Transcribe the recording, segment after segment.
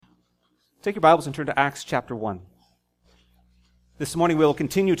Take your Bibles and turn to Acts chapter 1. This morning we'll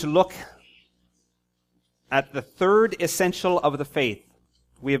continue to look at the third essential of the faith.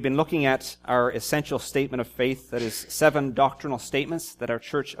 We have been looking at our essential statement of faith, that is 7 doctrinal statements that our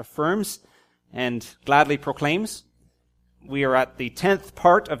church affirms and gladly proclaims. We are at the 10th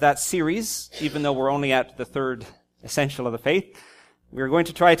part of that series, even though we're only at the third essential of the faith. We're going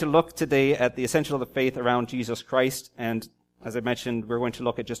to try to look today at the essential of the faith around Jesus Christ, and as I mentioned, we're going to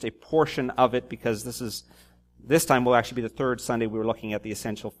look at just a portion of it because this time will actually be the third Sunday we were looking at the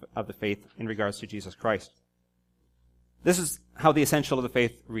essential of the faith in regards to Jesus Christ. This is how the essential of the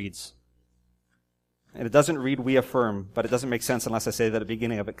faith reads. And it doesn't read, we affirm, but it doesn't make sense unless I say that at the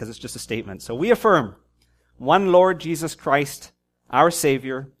beginning of it because it's just a statement. So we affirm one Lord Jesus Christ, our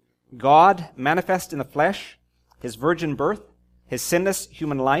Savior, God manifest in the flesh, His virgin birth, His sinless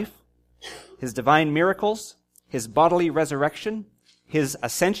human life, His divine miracles, His bodily resurrection, His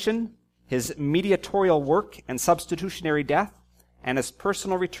ascension, His mediatorial work and substitutionary death, and His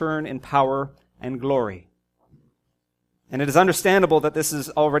personal return in power and glory. And it is understandable that this is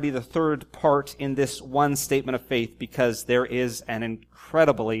already the third part in this one statement of faith because there is an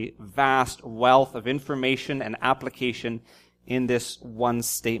incredibly vast wealth of information and application in this one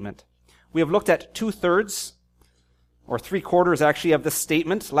statement. We have looked at 2/3, or 3/4 actually, of the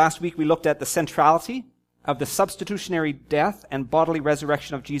statement. Last week we looked at the centrality of the substitutionary death and bodily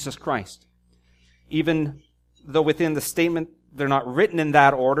resurrection of Jesus Christ. Even though within the statement they're not written in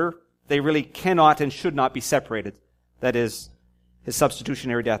that order, they really cannot and should not be separated. That is, His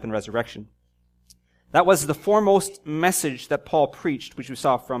substitutionary death and resurrection. That was the foremost message that Paul preached, which we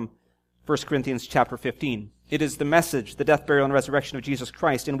saw from 1 Corinthians chapter 15. It is the message, the death, burial, and resurrection of Jesus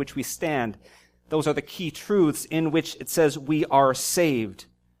Christ in which we stand. Those are the key truths in which it says we are saved.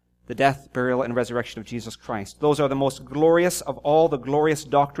 The death, burial, and resurrection of Jesus Christ. Those are the most glorious of all the glorious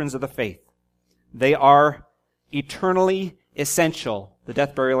doctrines of the faith. They are eternally essential, the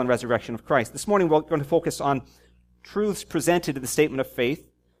death, burial, and resurrection of Christ. This morning we're going to focus on truths presented in the statement of faith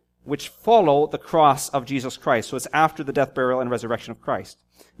which follow the cross of Jesus Christ. So it's after the death, burial, and resurrection of Christ.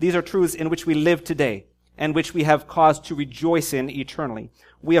 These are truths in which we live today and which we have cause to rejoice in eternally.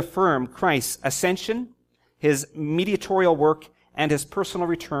 We affirm Christ's ascension, His mediatorial work, and His personal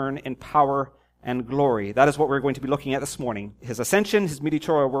return in power and glory. That is what we're going to be looking at this morning. His ascension, His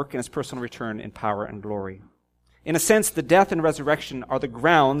mediatorial work, and His personal return in power and glory. In a sense, the death and resurrection are the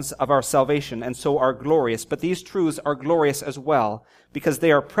grounds of our salvation and so are glorious, but these truths are glorious as well because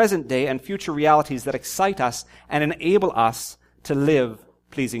they are present day and future realities that excite us and enable us to live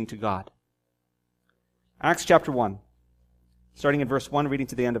pleasing to God. Acts chapter 1, starting in verse 1, reading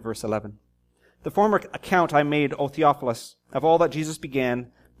to the end of verse 11. The former account I made, O Theophilus, of all that Jesus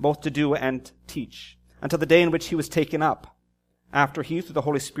began both to do and teach, until the day in which He was taken up, after He, through the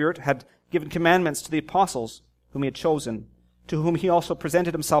Holy Spirit, had given commandments to the apostles whom He had chosen, to whom He also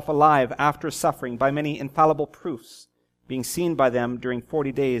presented Himself alive after suffering by many infallible proofs, being seen by them during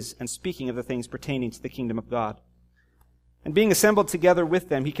 40 days, and speaking of the things pertaining to the kingdom of God. And being assembled together with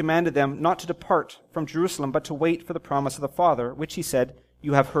them, He commanded them not to depart from Jerusalem, but to wait for the promise of the Father, which He said,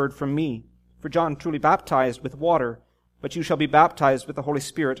 You have heard from me. For John truly baptized with water, but you shall be baptized with the Holy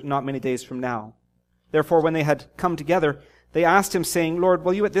Spirit not many days from now. Therefore, when they had come together, they asked Him, saying, Lord,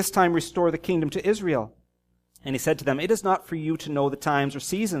 will you at this time restore the kingdom to Israel? And He said to them, It is not for you to know the times or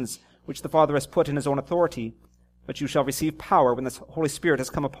seasons which the Father has put in His own authority, but you shall receive power when the Holy Spirit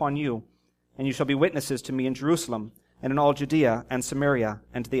has come upon you, and you shall be witnesses to me in Jerusalem, and in all Judea and Samaria,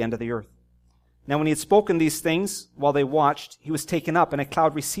 and to the end of the earth. Now when He had spoken these things, while they watched, He was taken up, and a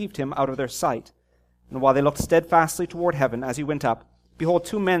cloud received Him out of their sight. And while they looked steadfastly toward heaven as He went up, behold,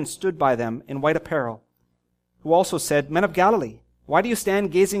 2 men stood by them in white apparel, who also said, Men of Galilee, why do you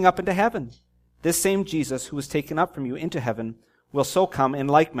stand gazing up into heaven? This same Jesus who was taken up from you into heaven will so come in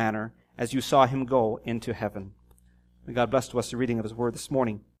like manner as you saw Him go into heaven. May God bless to us the reading of His word this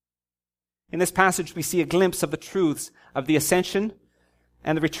morning. In this passage we see a glimpse of the truths of the ascension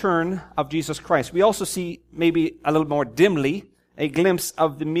and the return of Jesus Christ. We also see, maybe a little more dimly, a glimpse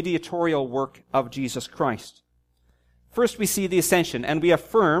of the mediatorial work of Jesus Christ. First we see the ascension, and we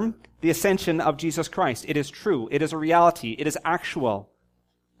affirm the ascension of Jesus Christ. It is true, it is a reality, it is actual,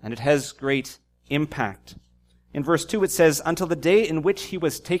 and it has great impact. In verse 2 it says, Until the day in which He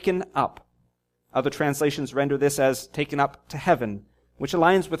was taken up. Other translations render this as taken up to heaven, which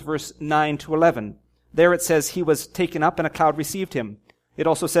aligns with verse 9 to 11. There it says, He was taken up and a cloud received Him. It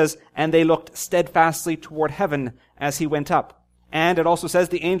also says, And they looked steadfastly toward heaven as He went up. And it also says,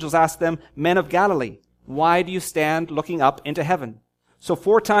 The angels asked them, Men of Galilee, why do you stand looking up into heaven? So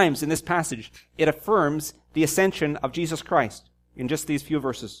 4 times in this passage, it affirms the ascension of Jesus Christ in just these few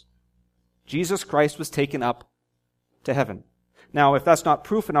verses. Jesus Christ was taken up to heaven. Now, if that's not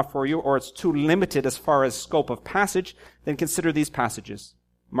proof enough for you, or it's too limited as far as scope of passage, then consider these passages.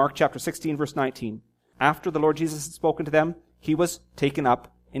 Mark chapter 16, verse 19. After the Lord Jesus had spoken to them, he was taken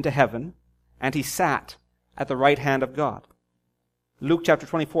up into heaven, and he sat at the right hand of God. Luke chapter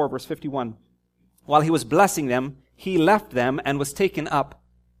 24, verse 51. While he was blessing them, he left them and was taken up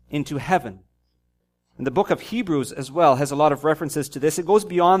into heaven. And the book of Hebrews as well has a lot of references to this. It goes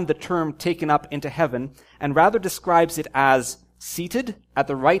beyond the term taken up into heaven and rather describes it as seated at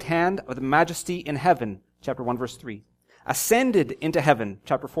the right hand of the majesty in heaven, chapter 1, verse 3. Ascended into heaven,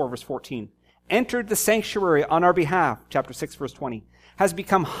 chapter 4, verse 14. Entered the sanctuary on our behalf, chapter 6, verse 20. Has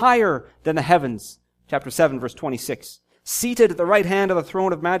become higher than the heavens, chapter 7, verse 26. Seated at the right hand of the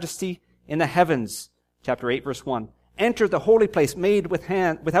throne of majesty in the heavens, chapter 8, verse 1. Entered the holy place made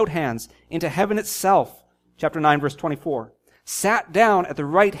without hands into heaven itself, chapter 9, verse 24. Sat down at the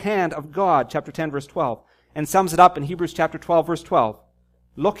right hand of God, chapter 10, verse 12. And sums it up in Hebrews chapter 12, verse 12.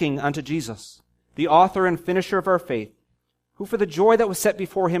 Looking unto Jesus, the author and finisher of our faith, who for the joy that was set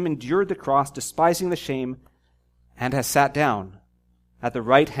before him endured the cross, despising the shame, and has sat down at the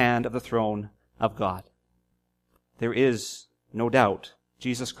right hand of the throne of God. There is no doubt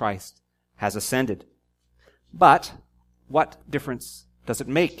Jesus Christ has ascended. But what difference does it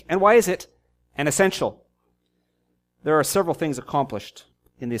make? And why is it an essential? There are several things accomplished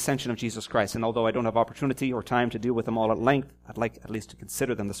in the ascension of Jesus Christ, and although I don't have opportunity or time to deal with them all at length, I'd like at least to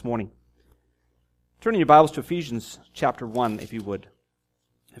consider them this morning. Turn in your Bibles to Ephesians chapter 1, if you would.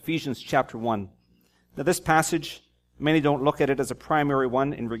 Ephesians chapter 1. Now this passage, many don't look at it as a primary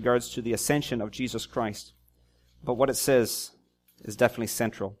one in regards to the ascension of Jesus Christ, but what it says is definitely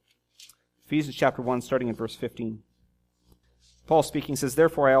central. Ephesians chapter 1, starting in verse 15. Paul speaking says,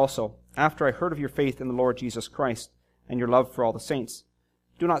 Therefore I also, after I heard of your faith in the Lord Jesus Christ and your love for all the saints,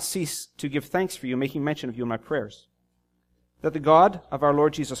 do not cease to give thanks for you, making mention of you in my prayers, that the God of our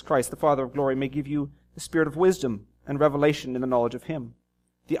Lord Jesus Christ, the Father of glory, may give you the spirit of wisdom and revelation in the knowledge of him,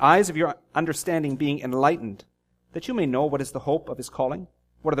 the eyes of your understanding being enlightened, that you may know what is the hope of his calling,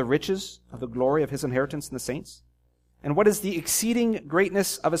 what are the riches of the glory of his inheritance in the saints, and what is the exceeding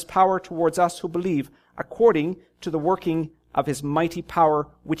greatness of his power towards us who believe, according to the working of his mighty power,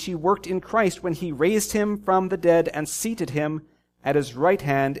 which he worked in Christ when he raised him from the dead and seated him at his right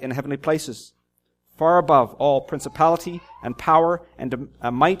hand in heavenly places, far above all principality and power and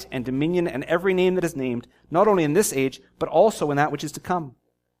might and dominion and every name that is named, not only in this age, but also in that which is to come.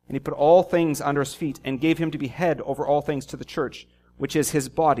 And he put all things under his feet and gave him to be head over all things to the church, which is his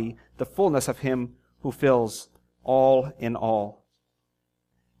body, the fullness of him who fills all in all.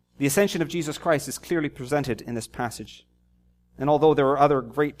 The ascension of Jesus Christ is clearly presented in this passage. And although there are other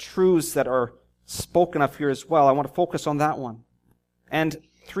great truths that are spoken of here as well, I want to focus on that one. And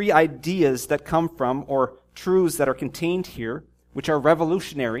three ideas that come from, or truths that are contained here, which are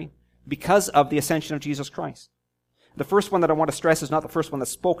revolutionary because of the ascension of Jesus Christ. The first one that I want to stress is not the first one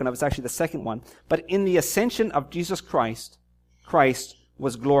that's spoken of, it's actually the second one. But in the ascension of Jesus Christ, Christ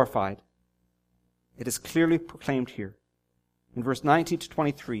was glorified. It is clearly proclaimed here. In verse 19 to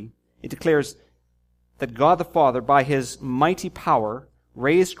 23, it declares that God the Father, by his mighty power,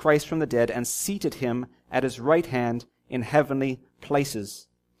 raised Christ from the dead and seated him at his right hand in heavenly places.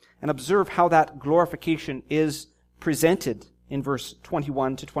 And observe how that glorification is presented in verse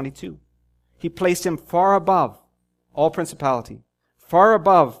 21 to 22. He placed him far above all principality, far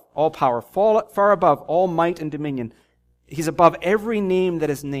above all power, far above all might and dominion. He's above every name that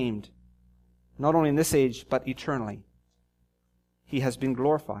is named, not only in this age, but eternally. He has been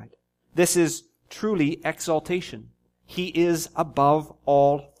glorified. This is truly exaltation. He is above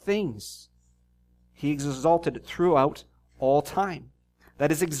all things. He is exalted throughout all time.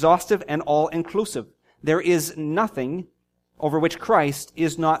 That is exhaustive and all-inclusive. There is nothing over which Christ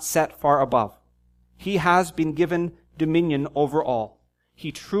is not set far above. He has been given dominion over all.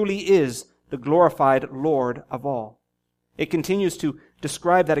 He truly is the glorified Lord of all. It continues to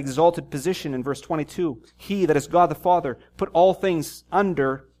describe that exalted position in verse 22. He, that is God the Father, put all things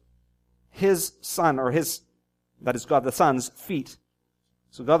under his Son, that is God the Son's feet.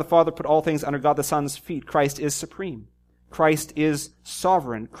 So God the Father put all things under God the Son's feet. Christ is supreme. Christ is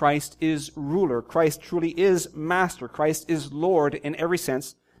sovereign. Christ is ruler. Christ truly is master. Christ is Lord in every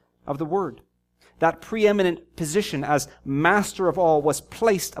sense of the word. That preeminent position as master of all was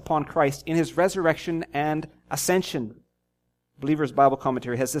placed upon Christ in his resurrection and ascension. Believer's Bible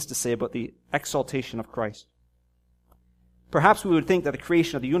Commentary has this to say about the exaltation of Christ. Perhaps we would think that the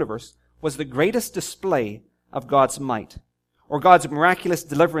creation of the universe was the greatest display of God's might, or God's miraculous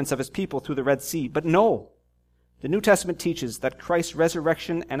deliverance of his people through the Red Sea. But no, the New Testament teaches that Christ's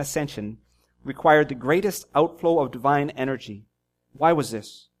resurrection and ascension required the greatest outflow of divine energy. Why was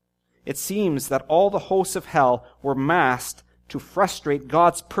this? It seems that all the hosts of hell were massed to frustrate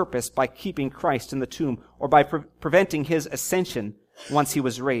God's purpose by keeping Christ in the tomb or by preventing his ascension once he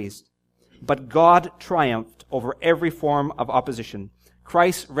was raised. But God triumphed over every form of opposition.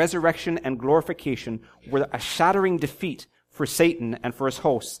 Christ's resurrection and glorification were a shattering defeat for Satan and for his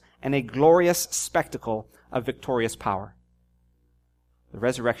hosts, and a glorious spectacle of victorious power. The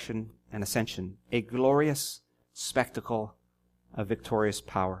resurrection and ascension, a glorious spectacle of victorious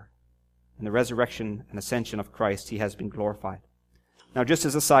power. In the resurrection and ascension of Christ, he has been glorified. Now, just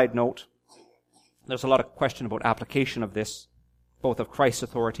as a side note, there's a lot of question about application of this, both of Christ's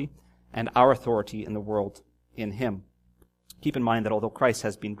authority and our authority in the world in him. Keep in mind that although Christ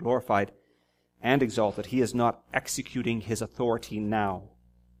has been glorified and exalted, he is not executing his authority now,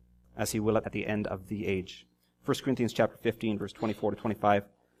 as he will at the end of the age. 1 Corinthians chapter 15, verse 24 to 25,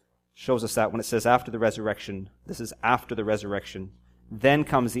 shows us that when it says after the resurrection, this is after the resurrection, then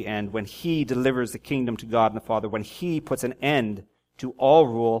comes the end, when he delivers the kingdom to God and the Father, when he puts an end to all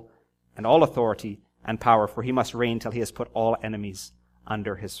rule and all authority and power, for he must reign till he has put all enemies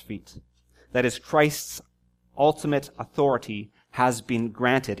under his feet. That is, Christ's ultimate authority has been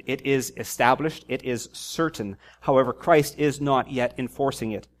granted. It is established. It is certain. However, Christ is not yet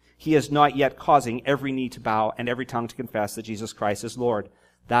enforcing it. He is not yet causing every knee to bow and every tongue to confess that Jesus Christ is Lord.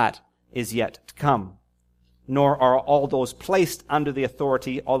 That is yet to come. Nor are all those placed under the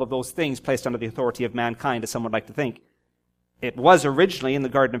authority, all of those things placed under the authority of mankind, as some would like to think. It was originally in the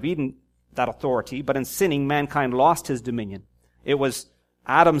Garden of Eden, that authority, but in sinning, mankind lost his dominion. It was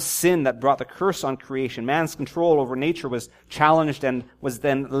Adam's sin that brought the curse on creation. Man's control over nature was challenged and was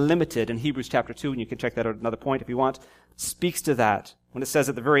then limited. In Hebrews chapter 2, and you can check that out at another point if you want, speaks to that when it says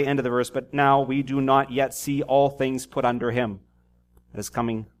at the very end of the verse, but now we do not yet see all things put under him. There is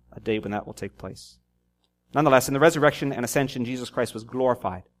coming a day when that will take place. Nonetheless, in the resurrection and ascension, Jesus Christ was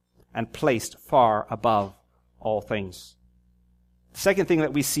glorified and placed far above all things. The second thing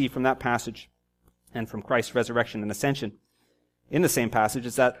that we see from that passage and from Christ's resurrection and ascension in the same passage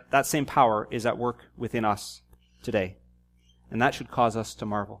is that that same power is at work within us today. And that should cause us to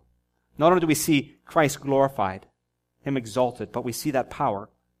marvel. Not only do we see Christ glorified, him exalted, but we see that power.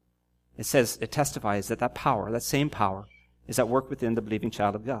 It testifies that that power, that same power, is at work within the believing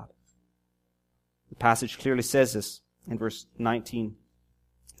child of God. The passage clearly says this in verse 19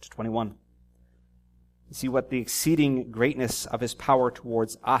 to 21. You see what the exceeding greatness of his power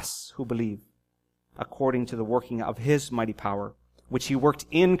towards us who believe, according to the working of his mighty power, which he worked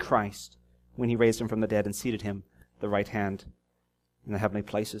in Christ when he raised him from the dead and seated him at the right hand in the heavenly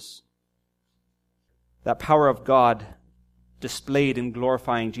places. That power of God displayed in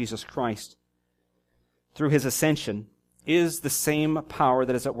glorifying Jesus Christ through his ascension is the same power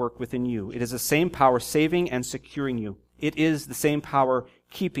that is at work within you. It is the same power saving and securing you. It is the same power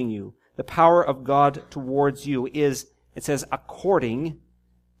keeping you. The power of God towards you is, it says, according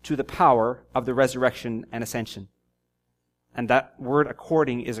to the power of the resurrection and ascension. And that word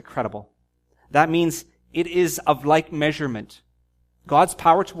according is incredible. That means it is of like measurement. God's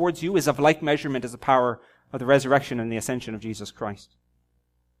power towards you is of like measurement as the power of the resurrection and the ascension of Jesus Christ.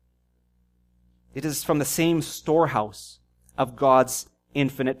 It is from the same storehouse of God's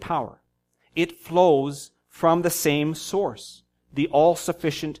infinite power. It flows from the same source, the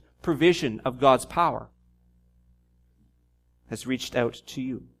all-sufficient provision of God's power has reached out to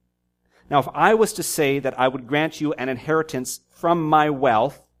you. Now, if I was to say that I would grant you an inheritance from my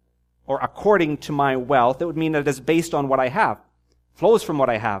wealth, or according to my wealth, that would mean that it is based on what I have, flows from what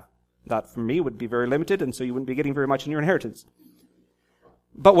I have. That, for me, would be very limited, and so you wouldn't be getting very much in your inheritance.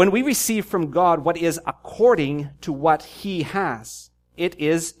 But when we receive from God what is according to what he has, it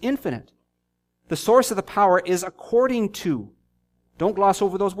is infinite. The source of the power is according to. Don't gloss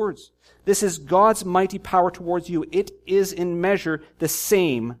over those words. This is God's mighty power towards you. It is in measure the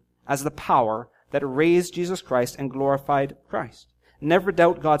same as the power that raised Jesus Christ and glorified Christ. Never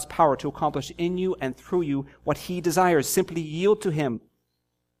doubt God's power to accomplish in you and through you what he desires. Simply yield to him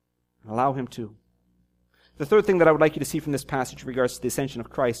and allow him to. The third thing that I would like you to see from this passage in regards to the ascension of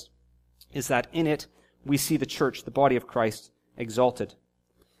Christ is that in it we see the church, the body of Christ, exalted.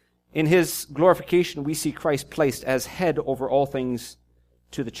 In his glorification, we see Christ placed as head over all things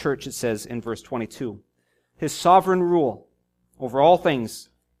to the church, it says in verse 22. His sovereign rule over all things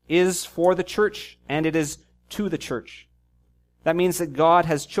is for the church, and it is to the church. That means that God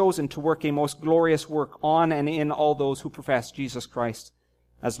has chosen to work a most glorious work on and in all those who profess Jesus Christ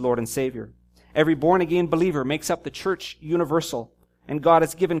as Lord and Savior. Every born-again believer makes up the church universal, and God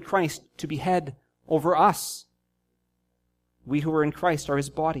has given Christ to be head over us. We who are in Christ are his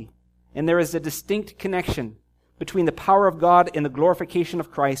body, And there is a distinct connection between the power of God in the glorification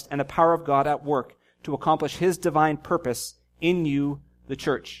of Christ and the power of God at work to accomplish his divine purpose in you, the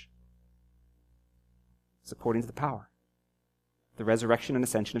church. It's according to the power, the resurrection and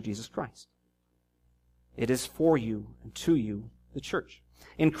ascension of Jesus Christ. It is for you and to you, the church.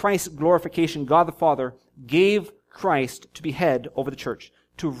 In Christ's glorification, God the Father gave Christ to be head over the church,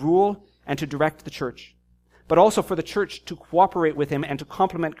 to rule and to direct the church, but also for the church to cooperate with him and to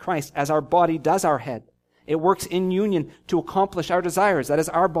complement Christ as our body does our head. It works in union to accomplish our desires. That is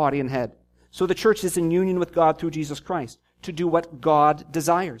our body and head. So the church is in union with God through Jesus Christ to do what God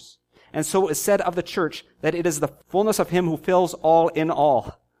desires. And so it is said of the church that it is the fullness of him who fills all in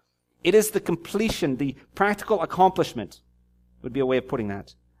all. It is the completion, the practical accomplishment, would be a way of putting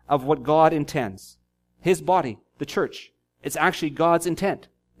that, of what God intends. His body, the church, it's actually God's intent.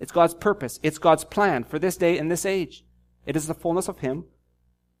 It's God's purpose. It's God's plan for this day and this age. It is the fullness of him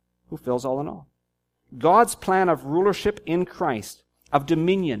who fills all in all. God's plan of rulership in Christ, of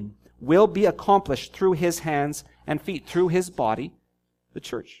dominion, will be accomplished through his hands and feet, through his body, the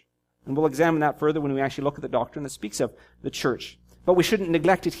church. And we'll examine that further when we actually look at the doctrine that speaks of the church. But we shouldn't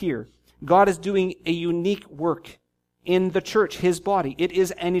neglect it here. God is doing a unique work in the church, his body. It is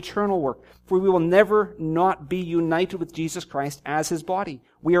an eternal work, for we will never not be united with Jesus Christ as his body.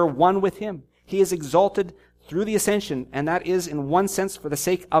 We are one with him. He is exalted through the ascension, and that is in one sense for the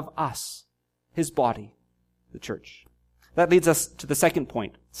sake of us, his body, the church. That leads us to the second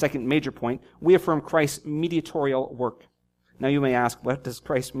point, second major point. We affirm Christ's mediatorial work. Now you may ask, what does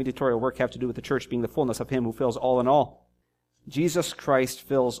Christ's mediatorial work have to do with the church being the fullness of him who fills all in all? Jesus Christ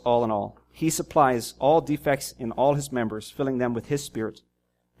fills all in all. He supplies all defects in all his members, filling them with his Spirit.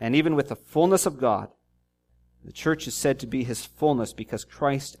 And even with the fullness of God, the church is said to be his fullness because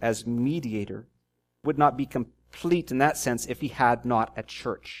Christ as mediator would not be complete in that sense if he had not a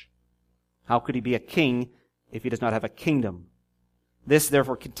church. How could he be a king if he does not have a kingdom? This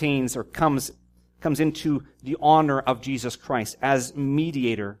therefore contains or comes into the honor of Jesus Christ as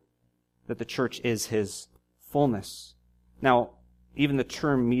mediator, that the church is his fullness. Now, even the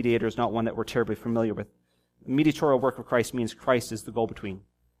term mediator is not one that we're terribly familiar with. The mediatorial work of Christ means Christ is the go-between,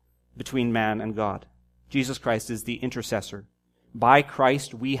 between man and God. Jesus Christ is the intercessor. By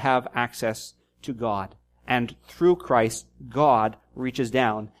Christ, we have access to God. And through Christ, God reaches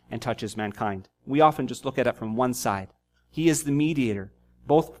down and touches mankind. We often just look at it from one side. He is the mediator,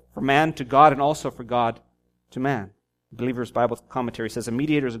 both for man to God and also for God to man. The Believer's Bible Commentary says, a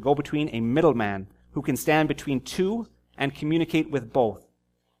mediator is a go-between, a middleman, who can stand between two and communicate with both.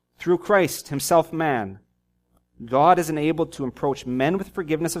 Through Christ, himself man, God is enabled to approach men with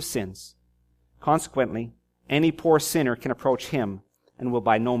forgiveness of sins. Consequently, any poor sinner can approach him and will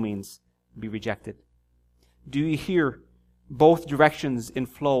by no means be rejected. Do you hear both directions in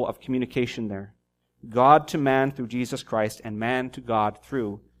flow of communication there? God to man through Jesus Christ and man to God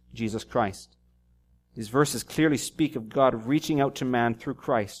through Jesus Christ. These verses clearly speak of God reaching out to man through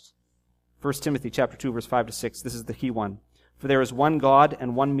Christ. 1 Timothy chapter 2, verse 5 to 6, this is the key one. For there is one God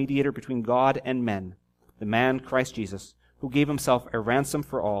and one mediator between God and men, the man Christ Jesus, who gave himself a ransom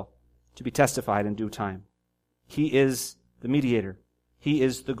for all, to be testified in due time. He is the mediator. He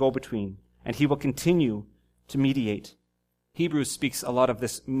is the go-between, and he will continue to mediate. Hebrews speaks a lot of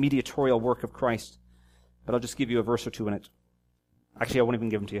this mediatorial work of Christ, but I'll just give you a verse or two in it. Actually, I won't even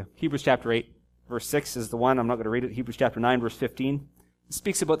give them to you. Hebrews chapter 8, verse 6 is the one. I'm not going to read it. Hebrews chapter 9, verse 15. It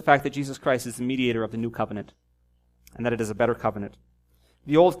speaks about the fact that Jesus Christ is the mediator of the new covenant, and that it is a better covenant.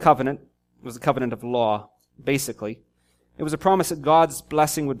 The old covenant was a covenant of law, basically. It was a promise that God's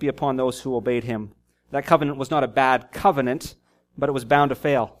blessing would be upon those who obeyed him. That covenant was not a bad covenant, but it was bound to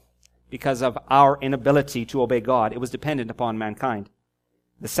fail because of our inability to obey God. It was dependent upon mankind.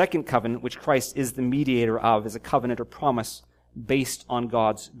 The second covenant, which Christ is the mediator of, is a covenant or promise based on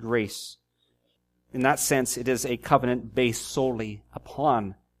God's grace. In that sense, it is a covenant based solely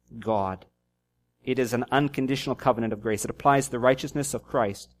upon God. It is an unconditional covenant of grace. It applies the righteousness of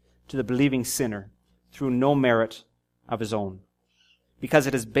Christ to the believing sinner through no merit of his own. Because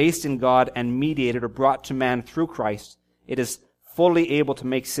it is based in God and mediated or brought to man through Christ, it is fully able to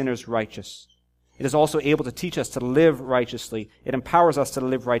make sinners righteous. It is also able to teach us to live righteously. It empowers us to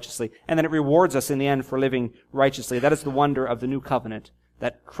live righteously. And then it rewards us in the end for living righteously. That is the wonder of the new covenant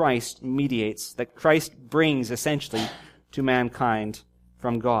that Christ mediates, that Christ brings essentially to mankind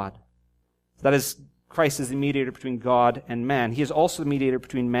from God. That is, Christ is the mediator between God and man. He is also the mediator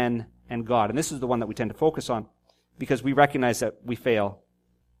between men and God. And this is the one that we tend to focus on because we recognize that we fail.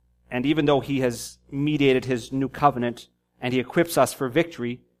 And even though he has mediated his new covenant and he equips us for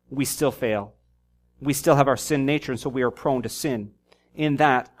victory, we still fail. We still have our sin nature, and so we are prone to sin. in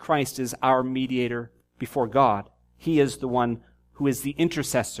that Christ is our mediator before God. He is the one who is the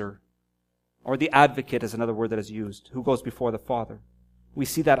intercessor, or the advocate is another word that is used, who goes before the Father. We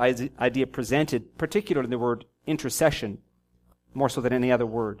see that idea presented, particularly in the word intercession, more so than any other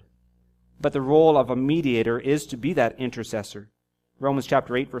word. But the role of a mediator is to be that intercessor. Romans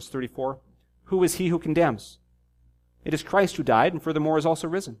chapter 8, verse 34, who is he who condemns? It is Christ who died, and furthermore is also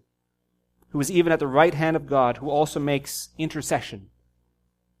risen, who is even at the right hand of God, who also makes intercession,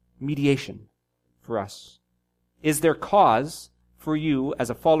 mediation for us. Is there cause for you as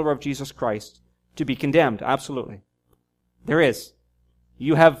a follower of Jesus Christ to be condemned? Absolutely. There is.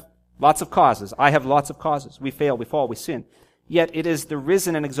 You have lots of causes. I have lots of causes. We fail, we fall, we sin. Yet it is the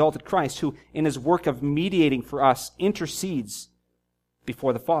risen and exalted Christ who, in his work of mediating for us, intercedes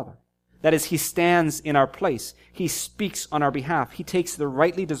before the Father. That is, he stands in our place. He speaks on our behalf. He takes the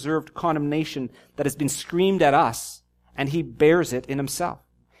rightly deserved condemnation that has been screamed at us, and he bears it in himself.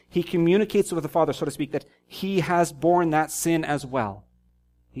 He communicates with the Father, so to speak, that he has borne that sin as well.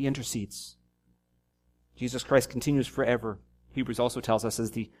 He intercedes. Jesus Christ continues forever. Hebrews also tells us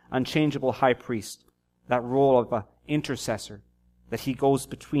as the unchangeable high priest, that role of an intercessor, that he goes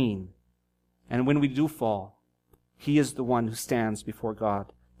between. And when we do fall, he is the one who stands before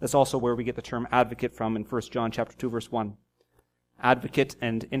God. That's also where we get the term advocate from in 1 John chapter 2, verse 1. Advocate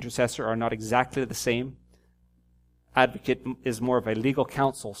and intercessor are not exactly the same. Advocate is more of a legal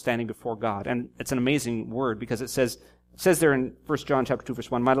counsel standing before God. And it's an amazing word because it says there in 1 John chapter 2,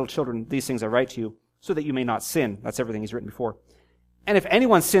 verse 1, my little children, these things I write to you so that you may not sin. That's everything he's written before. And if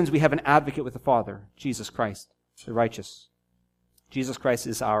anyone sins, we have an advocate with the Father, Jesus Christ, the righteous. Jesus Christ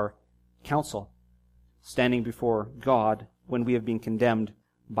is our counsel, standing before God when we have been condemned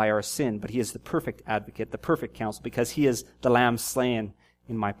by our sin. But he is the perfect advocate, the perfect counsel, because he is the lamb slain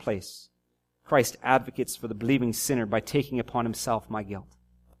in my place. Christ advocates for the believing sinner by taking upon himself my guilt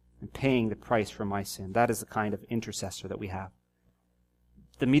and paying the price for my sin. That is the kind of intercessor that we have.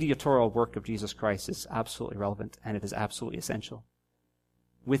 The mediatorial work of Jesus Christ is absolutely relevant, and it is absolutely essential.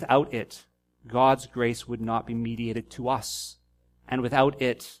 Without it, God's grace would not be mediated to us. And without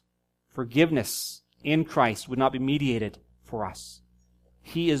it, forgiveness in Christ would not be mediated for us.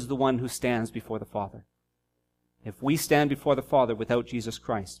 He is the one who stands before the Father. If we stand before the Father without Jesus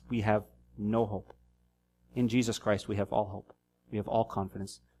Christ, we have no hope. In Jesus Christ, we have all hope. We have all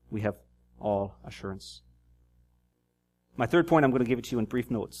confidence. We have all assurance. My third point, I'm going to give it to you in brief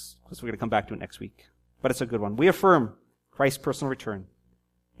notes, because we're going to come back to it next week. But it's a good one. We affirm Christ's personal return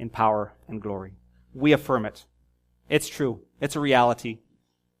in power and glory. We affirm it. It's true. It's a reality.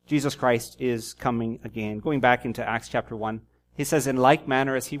 Jesus Christ is coming again. Going back into Acts chapter 1, he says, in like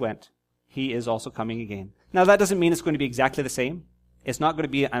manner as he went, he is also coming again. Now, that doesn't mean it's going to be exactly the same. It's not going to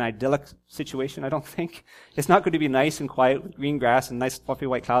be an idyllic situation, I don't think. It's not going to be nice and quiet with green grass and nice fluffy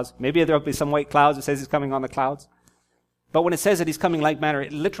white clouds. Maybe there'll be some white clouds that says he's coming on the clouds. But when it says that he's coming like manner,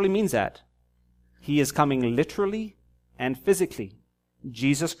 it literally means that. He is coming literally and physically.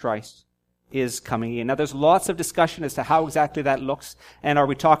 Jesus Christ is coming in. Now, there's lots of discussion as to how exactly that looks. And are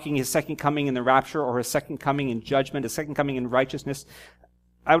we talking his second coming in the rapture, or his second coming in judgment, his second coming in righteousness?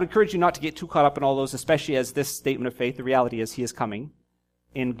 I would encourage you not to get too caught up in all those, especially as this statement of faith, the reality is he is coming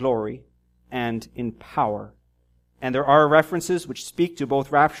in glory and in power. And there are references which speak to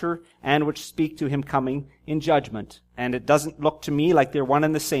both rapture and which speak to him coming in judgment. And it doesn't look to me like they're one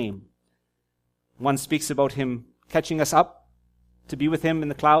and the same. One speaks about him catching us up to be with him in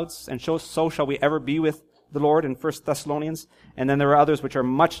the clouds, and so shall we ever be with the Lord in 1 Thessalonians. And then there are others which are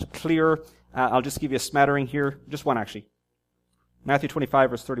much clearer. I'll just give you a smattering here. Just one, actually. Matthew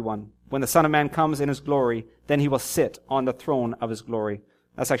 25, verse 31. When the Son of Man comes in his glory, then he will sit on the throne of his glory.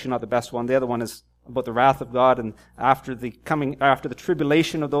 That's actually not the best one. The other one is about the wrath of God, and after the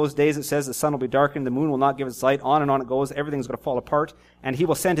tribulation of those days, it says the sun will be darkened, the moon will not give its light, on it goes, everything's going to fall apart, and he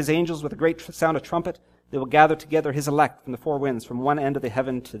will send his angels with a great sound of trumpet. They will gather together his elect from the four winds, from one end of the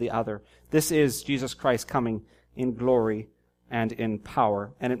heaven to the other. This is Jesus Christ coming in glory and in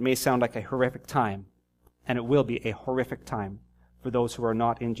power, and it may sound like a horrific time, and it will be a horrific time for those who are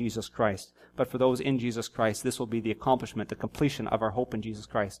not in Jesus Christ. But for those in Jesus Christ, this will be the accomplishment, the completion of our hope in Jesus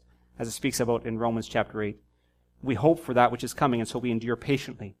Christ, as it speaks about in Romans chapter 8. We hope for that which is coming, and so we endure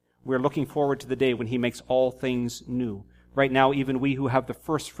patiently. We're looking forward to the day when he makes all things new. Right now, even we who have the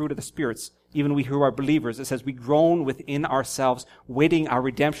first fruit of the spirits, even we who are believers, it says we groan within ourselves, waiting our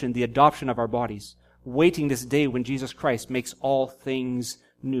redemption, the adoption of our bodies, waiting this day when Jesus Christ makes all things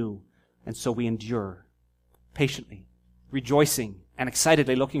new. And so we endure patiently, rejoicing and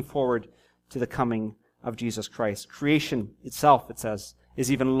excitedly looking forward to the coming of Jesus Christ. Creation itself, it says, is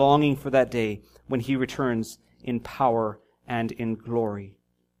even longing for that day when he returns in power and in glory.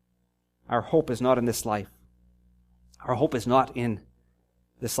 Our hope is not in this life. Our hope is not in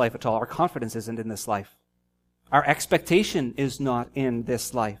this life at all. Our confidence isn't in this life. Our expectation is not in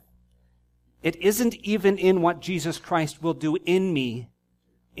this life. It isn't even in what Jesus Christ will do in me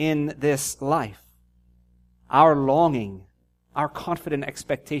in this life. Our longing, our confident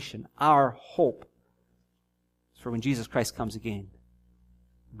expectation, our hope is for when Jesus Christ comes again.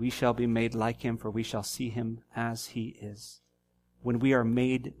 We shall be made like him, for we shall see him as he is. When we are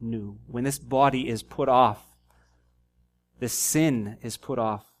made new, when this body is put off, this sin is put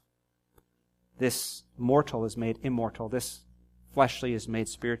off, this mortal is made immortal, this fleshly is made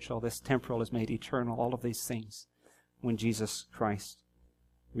spiritual, this temporal is made eternal, all of these things when Jesus Christ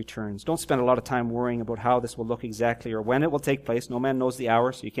returns. Don't spend a lot of time worrying about how this will look exactly or when it will take place. No man knows the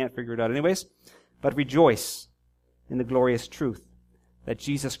hour, so you can't figure it out anyways. But rejoice in the glorious truth that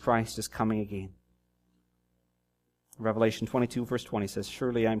Jesus Christ is coming again. Revelation 22 verse 20 says,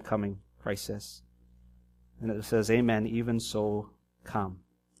 "Surely I am coming," Christ says. And it says, "Amen, even so come,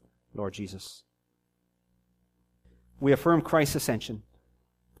 Lord Jesus." We affirm Christ's ascension.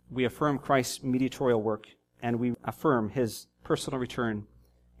 We affirm Christ's mediatorial work. And we affirm his personal return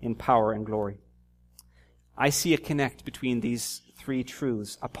in power and glory. I see a connect between these three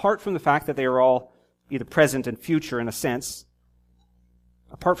truths. Apart from the fact that they are all either present and future in a sense,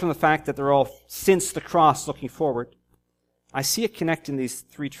 apart from the fact that they're all since the cross looking forward, I see a connect in these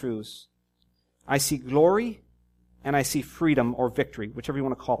three truths. I see glory and I see freedom or victory, whichever you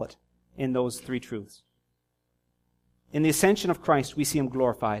want to call it, in those three truths. In the ascension of Christ, we see him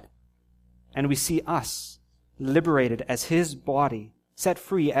glorified, and we see us liberated as his body, set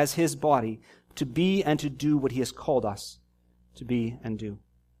free as his body, to be and to do what he has called us to be and do.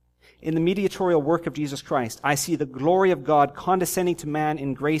 In the mediatorial work of Jesus Christ, I see the glory of God condescending to man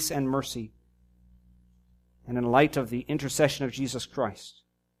in grace and mercy. And in light of the intercession of Jesus Christ,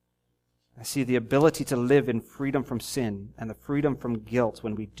 I see the ability to live in freedom from sin and the freedom from guilt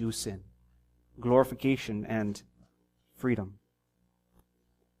when we do sin. Glorification and freedom.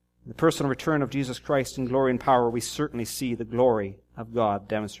 In the personal return of Jesus Christ in glory and power, we certainly see the glory of God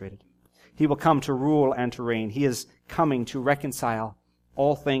demonstrated. He will come to rule and to reign. He is coming to reconcile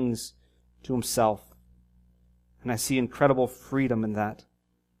all things to himself. And I see incredible freedom in that.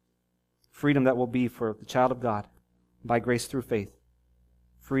 Freedom that will be for the child of God by grace through faith.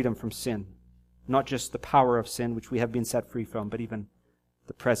 Freedom from sin. Not just the power of sin, which we have been set free from, but even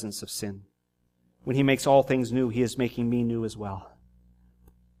the presence of sin. When he makes all things new, he is making me new as well.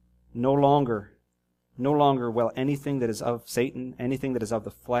 No longer will anything that is of Satan, anything that is of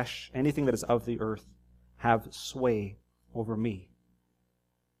the flesh, anything that is of the earth, have sway over me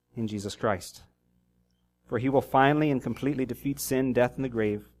in Jesus Christ. For he will finally and completely defeat sin, death, and the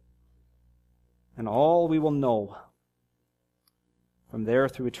grave. And all we will know from there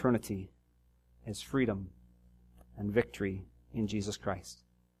through eternity is freedom and victory in Jesus Christ.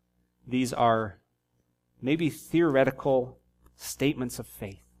 These are maybe theoretical statements of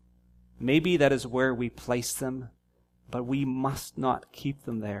faith. Maybe that is where we place them, but we must not keep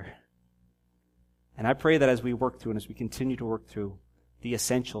them there. And I pray that as we work through and as we continue to work through the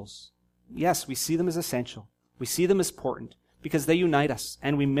essentials, yes, we see them as essential. We see them as important because they unite us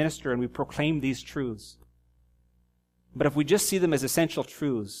and we minister and we proclaim these truths. But if we just see them as essential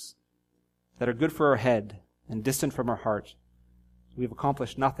truths that are good for our head and distant from our heart, we've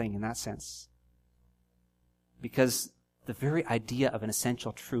accomplished nothing in that sense. Because the very idea of an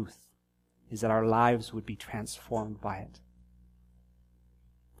essential truth is that our lives would be transformed by it.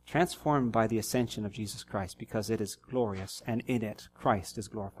 Transformed by the ascension of Jesus Christ, because it is glorious, and in it Christ is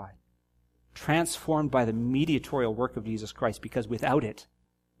glorified. Transformed by the mediatorial work of Jesus Christ, because without it,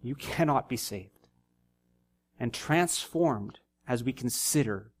 you cannot be saved. And transformed as we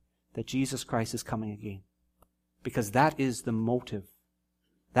consider that Jesus Christ is coming again. Because that is the motive.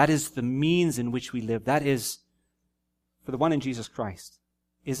 That is the means in which we live. That is, for the one in Jesus Christ,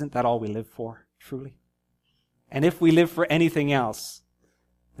 isn't that all we live for, truly? And if we live for anything else,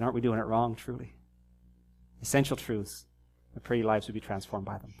 then aren't we doing it wrong, truly? Essential truths. I pray your lives would be transformed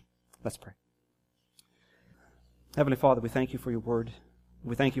by them. Let's pray. Heavenly Father, we thank you for your word.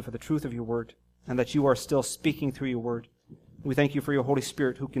 We thank you for the truth of your word, and that you are still speaking through your word. We thank you for your Holy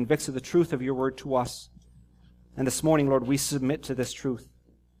Spirit who convicts of the truth of your word to us. And this morning, Lord, we submit to this truth.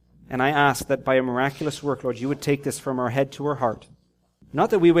 And I ask that by a miraculous work, Lord, you would take this from our head to our heart. Not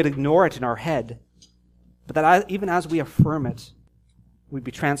that we would ignore it in our head, but that even as we affirm it, we'd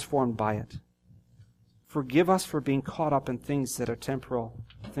be transformed by it. Forgive us for being caught up in things that are temporal,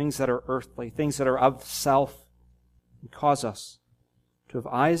 things that are earthly, things that are of self, and cause us to have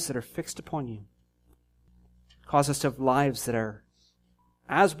eyes that are fixed upon you. Cause us to have lives that are,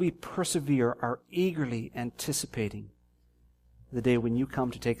 as we persevere, are eagerly anticipating the day when you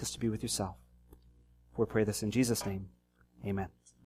come to take us to be with yourself. We pray this in Jesus' name. Amen.